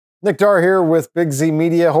Nick Dar here with Big Z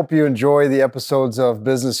Media. Hope you enjoy the episodes of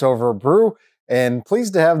Business Over a Brew, and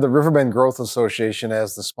pleased to have the Riverbend Growth Association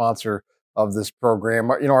as the sponsor of this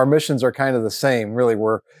program. You know, our missions are kind of the same, really.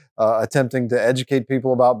 We're attempting to educate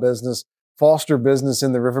people about business, foster business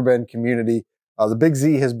in the Riverbend community. The Big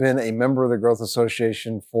Z has been a member of the Growth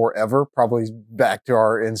Association forever, probably back to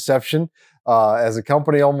our inception as a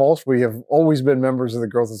company almost. We have always been members of the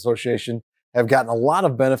Growth Association, have gotten a lot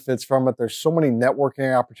of benefits from it. There's so many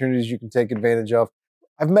networking opportunities you can take advantage of.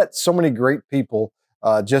 I've met so many great people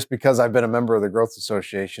just because I've been a member of the Growth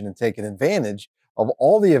Association and taken advantage of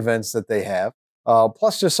all the events that they have,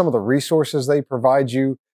 plus just some of the resources they provide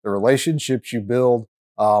you, the relationships you build,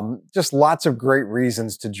 just lots of great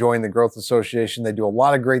reasons to join the Growth Association. They do a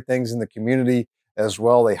lot of great things in the community as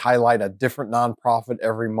well. They highlight a different nonprofit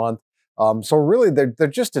every month. So really, they're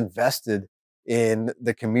just invested in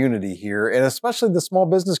the community here, and especially the small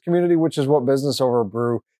business community, which is what Business Over a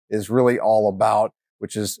Brew is really all about,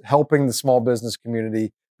 which is helping the small business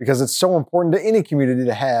community, because it's so important to any community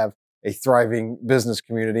to have a thriving business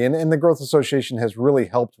community. And the Growth Association has really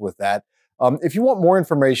helped with that. If you want more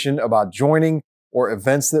information about joining or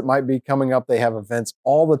events that might be coming up, they have events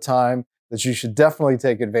all the time that you should definitely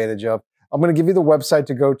take advantage of. I'm going to give you the website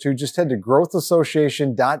to go to. Just head to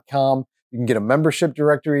growthassociation.com. You can get a membership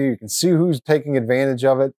directory. You can see who's taking advantage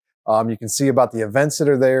of it. You can see about the events that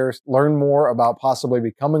are there, learn more about possibly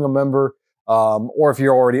becoming a member. Or if you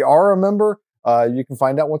already are a member, you can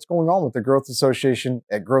find out what's going on with the Growth Association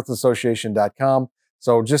at growthassociation.com.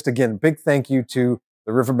 So just again, big thank you to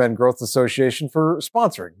the Riverbend Growth Association for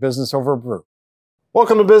sponsoring Business Over a Brew.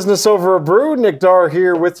 Welcome to Business Over a Brew. Nick Dar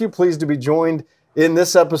here with you. Pleased to be joined in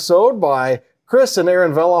this episode by Chris and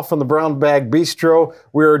Erin Velloff from the Brown Bag Bistro.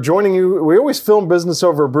 We are joining you. We always film Business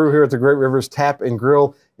Over a Brew here at the Great Rivers Tap and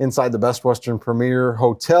Grill inside the Best Western Premier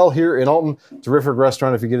Hotel here in Alton. Terrific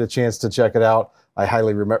restaurant. If you get a chance to check it out, I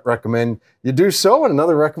highly recommend you do so. And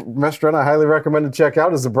another restaurant I highly recommend to check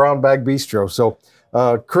out is the Brown Bag Bistro. So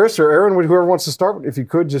Chris or Erin, whoever wants to start, if you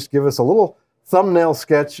could just give us a little thumbnail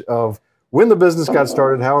sketch of when the business got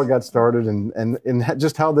started, how it got started, and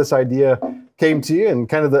just how this idea came to you, and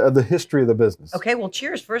kind of the history of the business. Okay, well,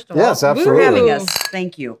 cheers, first of all. Yes, absolutely. For having us.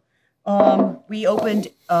 Thank you. We opened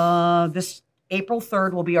this April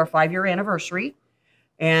 3rd will be our 5-year anniversary,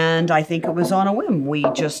 and I think it was on a whim. We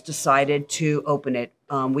just decided to open it.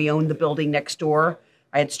 We owned the building next door.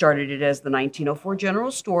 I had started it as the 1904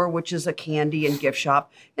 General Store, which is a candy and gift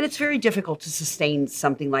shop, and it's very difficult to sustain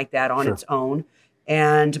something like that on its own.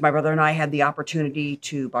 And my brother and I had the opportunity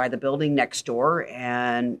to buy the building next door,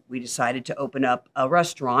 and we decided to open up a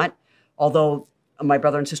restaurant. Although my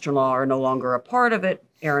brother and sister-in-law are no longer a part of it,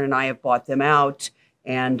 Erin and I have bought them out,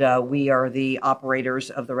 and we are the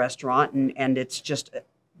operators of the restaurant, and it's just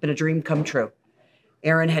been a dream come true.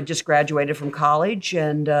 Erin had just graduated from college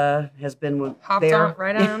and has been Hopped on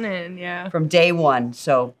right on in, yeah. From day one,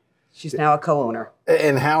 so she's now a co-owner.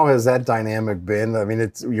 And how has that dynamic been? I mean,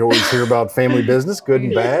 you always hear about family business, good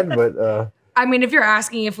and bad, but... I mean, if you're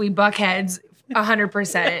asking if we buck heads,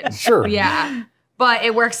 100%. Sure. Yeah, but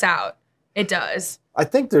it works out. It does. I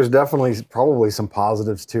think there's definitely probably some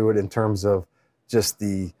positives to it in terms of just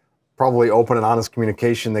the probably open and honest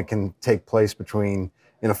communication that can take place between,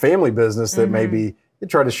 in a family business that maybe you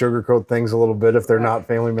try to sugarcoat things a little bit if they're not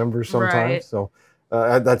family members sometimes. Right. So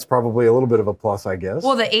that's probably a little bit of a plus, I guess.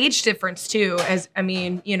 Well, the age difference too, I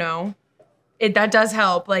mean, you know, that does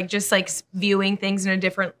help. Like just like viewing things in a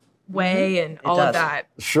different way and all of that.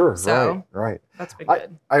 Sure, so, right. That's been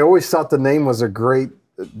good. I always thought the name was a great,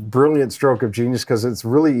 brilliant stroke of genius because it's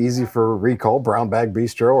really easy for recall. Brown Bag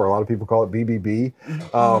Bistro, or a lot of people call it BBB.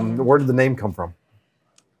 Where did the name come from?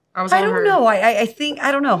 I don't know. I think,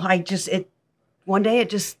 I don't know. One day it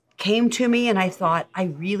just came to me and I thought, I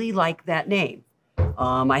really like that name.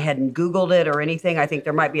 I hadn't Googled it or anything. I think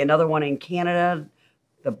there might be another one in Canada,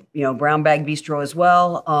 the Brown Bag Bistro as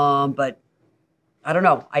well. But I don't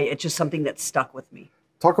know. It's just something that stuck with me.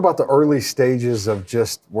 Talk about the early stages of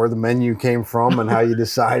just where the menu came from and how you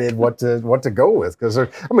decided what to go with. Because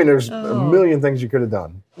there's a million things you could have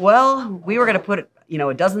done. Well, we were going to put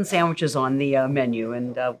a dozen sandwiches on the menu,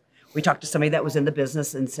 and we talked to somebody that was in the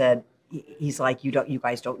business and said, he's like, you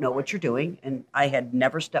guys don't know what you're doing. And I had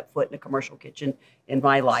never stepped foot in a commercial kitchen in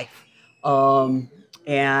my life.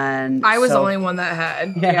 And I was the only one that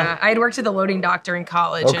had. Yeah. I had worked at the loading doctor in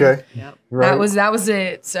college. Okay. And right. That was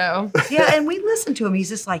it. So yeah, and we listened to him. He's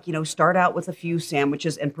just like, start out with a few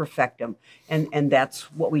sandwiches and perfect them. And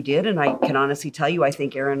that's what we did. And I can honestly tell you, I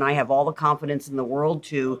think Erin and I have all the confidence in the world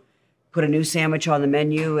to put a new sandwich on the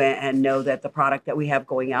menu and know that the product that we have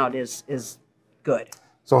going out is good.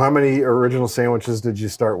 So how many original sandwiches did you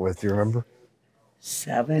start with? Do you remember?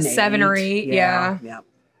 Seven or eight, yeah.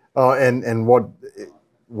 And what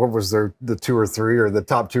was the 2 or 3 or the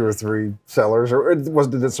top 2 or 3 sellers, or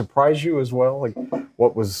did it surprise you as well? Like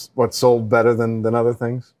what sold better than other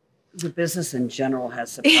things? The business in general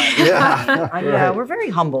has surprised me. We're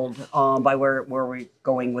very humbled by where we're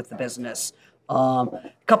going with the business.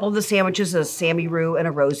 A couple of the sandwiches, a Sammy Roux and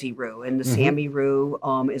a Rosie Roux. And the Sammy Roux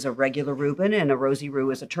is a regular Reuben, and a Rosie Roux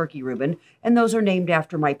is a turkey Reuben. And those are named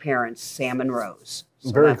after my parents, Sam and Rose.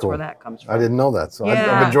 So very that's cool. where that comes from. I didn't know that. So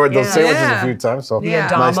I've enjoyed those sandwiches a few times. So the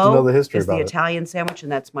Adamo nice to know the history is about the it. Italian sandwich,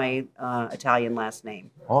 and that's my Italian last name.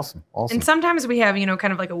 Awesome. And sometimes we have,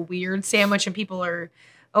 kind of like a weird sandwich, and people are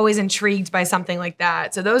always intrigued by something like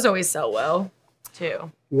that. So those always sell well, too.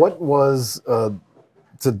 What was...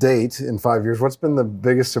 to date, in 5 years, what's been the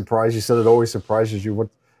biggest surprise? You said it always surprises you.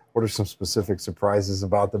 What are some specific surprises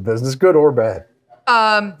about the business, good or bad?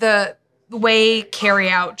 The way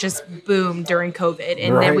carryout just boomed during COVID,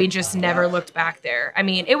 and then we just never looked back there. I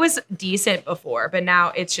mean, it was decent before, but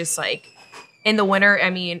now it's just like in the winter,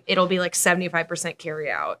 I mean, it'll be like 75%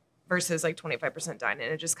 carryout versus like 25%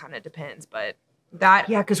 dine-in. It just kind of depends, but that...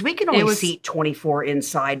 Yeah, because we can only seat 24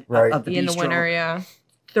 inside of the Bistro. In the winter, yeah.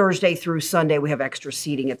 Thursday through Sunday, we have extra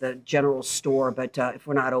seating at the general store, but if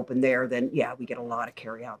we're not open there, then we get a lot of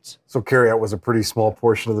carryouts. So carryout was a pretty small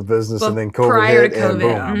portion of the business, and then COVID prior hit, to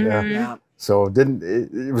COVID, and boom, yeah. So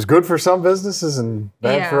it was good for some businesses and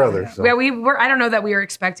bad for others. So. Yeah, I don't know that we were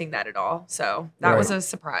expecting that at all. So that was a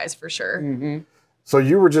surprise for sure. Mm-hmm. So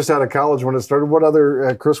you were just out of college when it started. What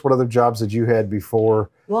other, Chris? What other jobs had you had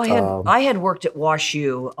before? Well, I had worked at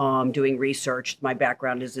WashU doing research. My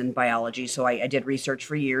background is in biology, so I did research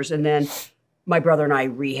for years. And then my brother and I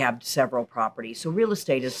rehabbed several properties. So real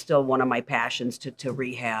estate is still one of my passions to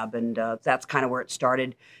rehab, and that's kind of where it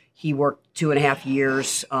started. He worked 2.5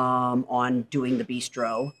 years on doing the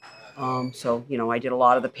Bistro. So, I did a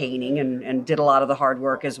lot of the painting and did a lot of the hard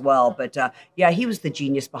work as well. But he was the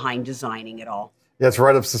genius behind designing it all. Yeah, it's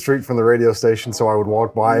right up the street from the radio station, so I would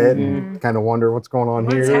walk by it and kind of wonder what's going on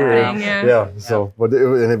what's here. Happening, So, but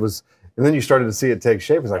and then you started to see it take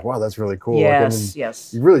shape. It's like, wow, that's really cool.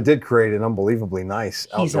 Yes. You really did create an unbelievably nice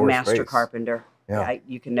outdoor He's a master space. Carpenter. Yeah,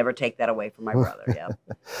 you can never take that away from my brother.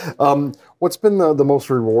 Yeah. What's been the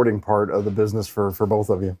most rewarding part of the business for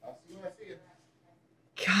both of you?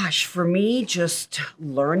 Gosh, for me, just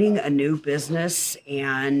learning a new business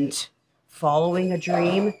and following a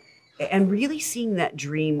dream. And really seeing that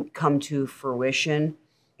dream come to fruition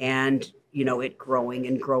and, it growing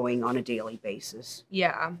and growing on a daily basis.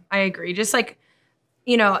 Yeah, I agree. Just like,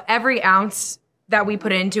 every ounce that we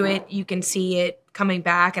put into it, you can see it coming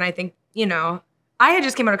back. And I think, I had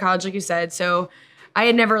just came out of college, like you said, so I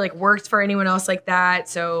had never worked for anyone else like that.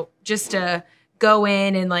 So just to go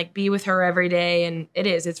in and be with her every day, and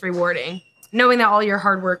it's rewarding knowing that all your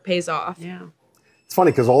hard work pays off. Yeah. It's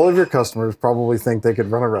funny because all of your customers probably think they could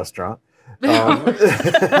run a restaurant. We laugh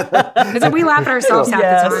at ourselves half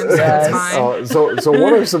the time, so that's fine. So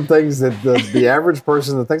what are some things that the average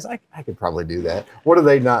person that thinks, I could probably do that? What do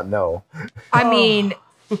they not know? I mean,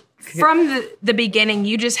 from the beginning,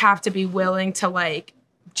 you just have to be willing to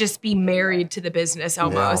just be married to the business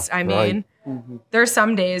almost. Yeah, I mean, there's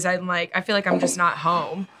some days I feel like I'm just not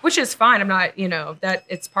home, which is fine. I'm not, that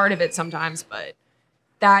it's part of it sometimes, but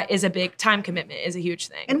that is a big time commitment, is a huge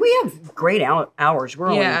thing. And we have great hours. We're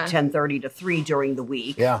only 10:30 to 3 during the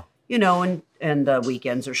week. Yeah. And the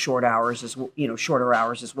weekends are shorter hours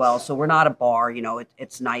as well. So we're not a bar.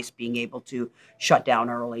 It's nice being able to shut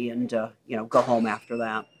down early and go home after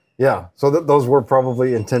that. Yeah. So those were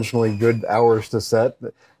probably intentionally good hours to set,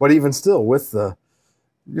 but even still, with the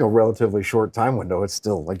relatively short time window, it's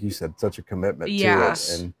still, like you said, such a commitment to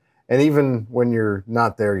it. And even when you're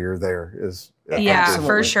not there, you're there.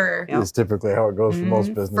 For sure. Is typically how it goes for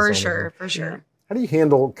most business owners. For sure. How do you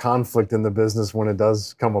handle conflict in the business when it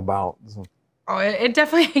does come about? Oh, it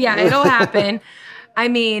definitely, it'll happen. I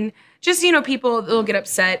mean, just, people will get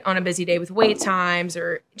upset on a busy day with wait times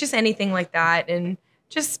or just anything like that. And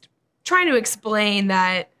just trying to explain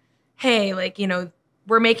that, hey,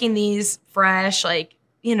 we're making these fresh,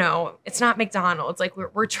 it's not McDonald's.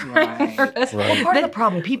 We're trying our best. Well, part of the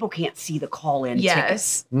problem, people can't see the call-in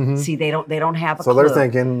tickets. Mm-hmm. See, they don't have a clue. So they're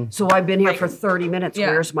thinking. So I've been here for 30 minutes.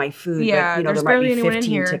 Where's my food? Yeah, but, there might be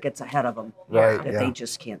 15 tickets ahead of them that they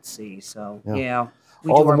just can't see. So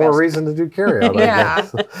all the more reason to do carryout. I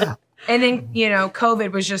guess. And then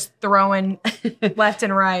COVID was just throwing left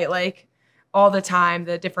and right all the time,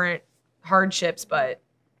 the different hardships. But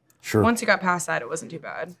once you got past that, it wasn't too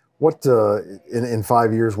bad. What in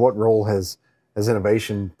 5 years? What role has has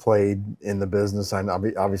innovation played in the business? I'm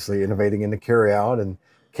obviously innovating into carry out and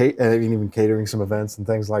even catering some events and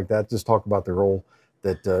things like that. Just talk about the role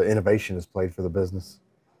that innovation has played for the business.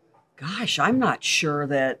 Gosh, I'm not sure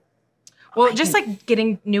that. Well, just like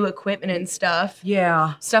getting new equipment and stuff.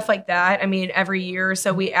 Yeah. Stuff like that. I mean, every year or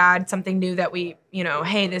so we add something new that we,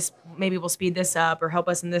 hey, this maybe we'll speed this up or help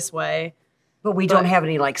us in this way. But we don't have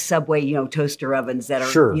any like Subway, toaster ovens that are,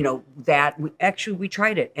 Sure. We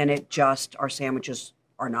tried it and our sandwiches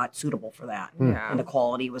are not suitable for that. Yeah. And the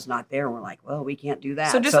quality was not there. And we're like, well, we can't do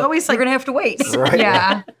that. So just always you're going to have to wait. Right.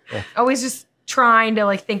 Yeah. Always just trying to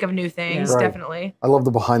like think of new things. Right. Definitely. I love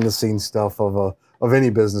the behind the scenes stuff of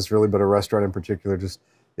any business really, but a restaurant in particular, just,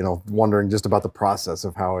 wondering just about the process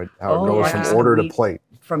of how it goes from order to plate.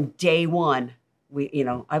 From day one,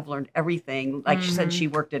 I've learned everything. Like she said, she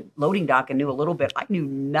worked at loading dock and knew a little bit. I knew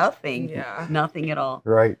nothing. Yeah. Nothing at all.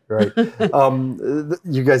 Right.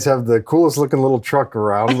 You guys have the coolest looking little truck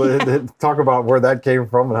around. Talk about where that came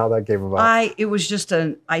from and how that came about. It was just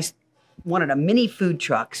I wanted a mini food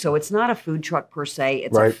truck. So it's not a food truck per se.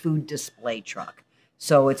 It's a food display truck.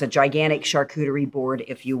 So it's a gigantic charcuterie board,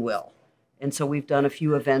 if you will. And so we've done a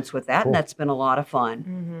few events with that, and that's been a lot of fun.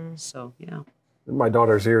 Mm-hmm. So, yeah. My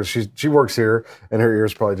daughter's here. She works here, and her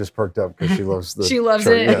ears probably just perked up because she loves the. She loves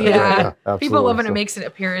it. Yeah. People love when it makes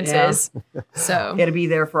appearances. Yeah. So it'll be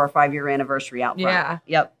there for our 5-year anniversary out front. Yeah.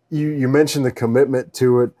 Yep. You mentioned the commitment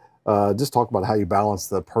to it. Just talk about how you balance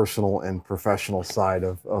the personal and professional side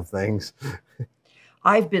of things.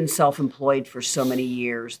 I've been self-employed for so many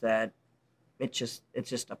years that it's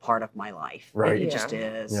just a part of my life. Right. It just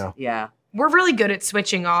is. Yeah. We're really good at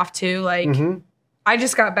switching off too. Like I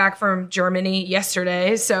just got back from Germany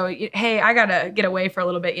yesterday, so hey, I gotta get away for a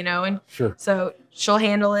little bit, and sure. So she'll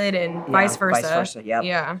handle it, and vice versa. Vice versa. Yep.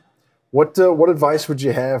 Yeah. What advice would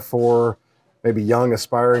you have for maybe young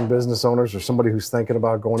aspiring business owners or somebody who's thinking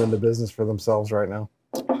about going into business for themselves right now?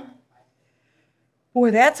 Boy,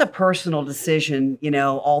 that's a personal decision,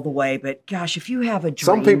 all the way. But gosh, if you have a dream.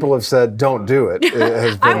 Some people have said, don't do it.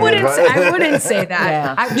 I wouldn't say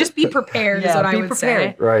that. Yeah. Just be prepared is what I would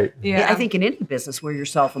say. Right. Yeah. I think in any business where you're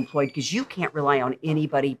self-employed, because you can't rely on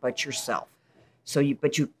anybody but yourself. So you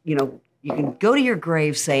can go to your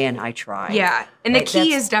grave saying, I tried. Yeah. And the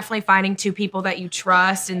key is definitely finding 2 people that you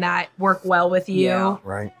trust and that work well with you. Yeah.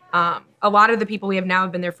 Right. A lot of the people we have now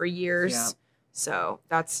have been there for years. Yeah. So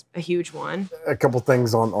that's a huge one. A couple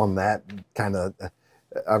things on that kind of.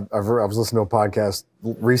 I was listening to a podcast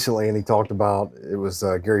recently, and he talked about it was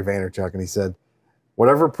Gary Vaynerchuk, and he said,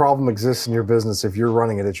 "Whatever problem exists in your business, if you're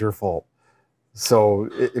running it, it's your fault." So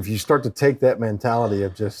if you start to take that mentality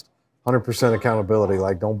of just 100% accountability,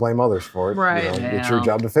 like don't blame others for it, right? It's your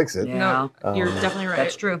job to fix it. Yeah. No, you're definitely right.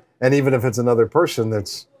 That's true. And even if it's another person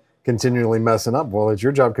that's continually messing up, well, it's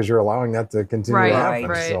your job because you're allowing that to continue to happen.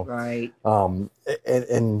 Right.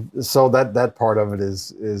 And so that part of it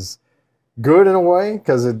is good in a way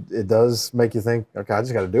because it does make you think, okay, I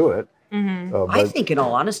just got to do it. Mm-hmm. I think, in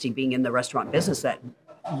all honesty, being in the restaurant business, that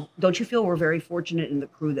don't you feel we're very fortunate in the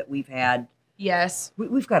crew that we've had? Yes,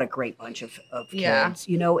 we've got a great bunch of kids,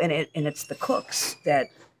 and it's the cooks that.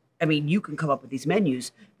 I mean, you can come up with these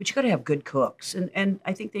menus, but you got to have good cooks, and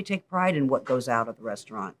I think they take pride in what goes out of the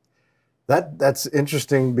restaurant. That's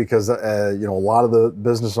interesting because a lot of the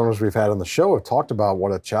business owners we've had on the show have talked about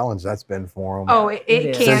what a challenge that's been for them. Oh, it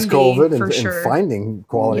can since be COVID for and sure. finding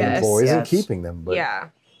quality employees and keeping them.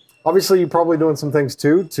 But obviously, you're probably doing some things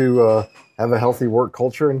too to have a healthy work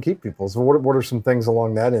culture and keep people. So, what are some things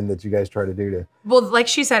along that end that you guys try to do to? Well, like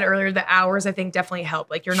she said earlier, the hours I think definitely help.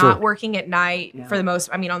 Like you're not working at night for the most.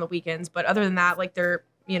 I mean, on the weekends, but other than that, like they're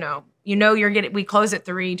you're getting. We close at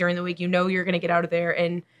 3 during the week. You're going to get out of there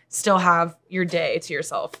and still have your day to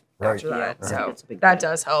yourself after that. Yeah, so that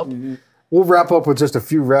does help. Mm-hmm. We'll wrap up with just a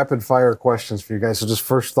few rapid fire questions for you guys. So just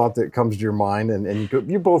first thought that comes to your mind, and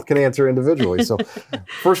you both can answer individually. So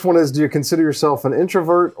first one is, do you consider yourself an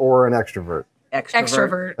introvert or an extrovert?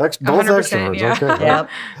 Extrovert. Both 100%, extroverts, yeah. okay.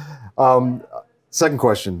 Yep. Second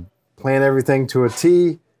question, plan everything to a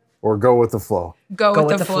T or go with the flow? Go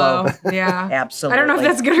with the flow. Yeah. Absolutely. I don't know if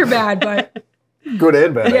that's good or bad, but. Good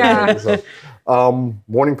and bad. Yeah. So,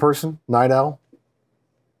 morning person, night owl?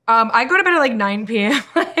 I go to bed at like 9 p.m.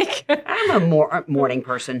 I'm a morning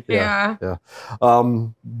person. Yeah.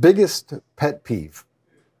 Biggest pet peeve?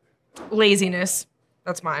 Laziness.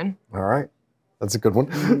 That's mine. All right. That's a good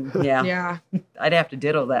one. Yeah. Yeah. I'd have to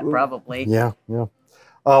ditto that probably. Yeah. You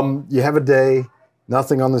have a day,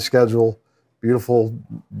 nothing on the schedule, beautiful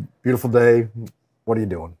day. What are you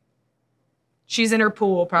doing? She's in her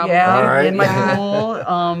pool, probably. Yeah, All right. in my pool.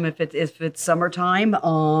 If it's summertime,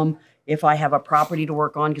 If I have a property to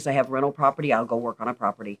work on, because I have rental property, I'll go work on a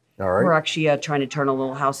property. All right. We're actually trying to turn a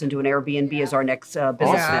little house into an Airbnb as our next business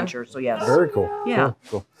Awesome. venture. So yes. Very cool. Yeah.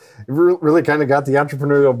 Cool. You really kind of got the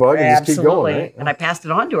entrepreneurial bug and just keep Absolutely. going, right? And I passed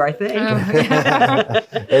it on to her, I think.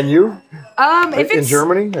 And you? If In it's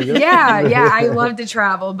Germany? I guess? yeah, I love to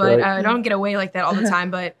travel, but Right. I don't get away like that all the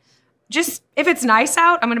time. But just if it's nice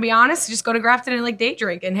out, I'm gonna be honest, just go to Grafton and like day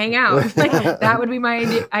drink and hang out. Like that would be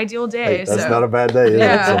my ideal day. Hey, that's so. not a bad day, is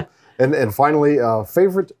Yeah. it? So, and finally,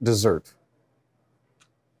 favorite dessert?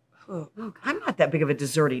 Oh, I'm not that big of a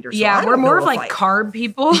dessert eater. So Yeah, I we're don't more know of if like carb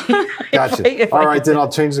people. Gotcha. if All I right, could then say-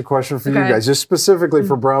 I'll change the question for you Okay. guys. Just specifically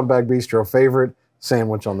for Brown Bag Bistro, favorite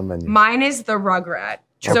sandwich on the menu? Mine is the Rugrat.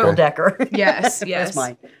 Triple Okay. decker. Yes, That's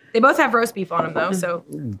mine. They both have roast beef on them though, so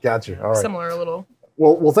Gotcha. All right. similar a little.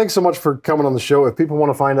 Well, thanks so much for coming on the show. If people want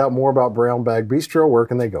to find out more about Brown Bag Bistro, where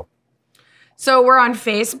can they go? So we're on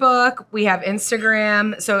Facebook, we have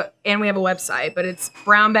Instagram, and we have a website, but it's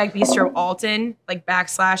Brown Bag Bistro Alton, like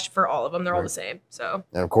 / for all of them. They're all the same. So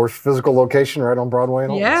And of course, physical location right on Broadway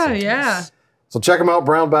and all. yeah. So check them out,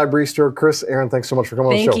 Brown Bag Bistro. Chris, Erin, thanks so much for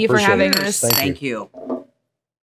coming on the show. Thank you for Appreciate having it. us. Thank you. Thank you.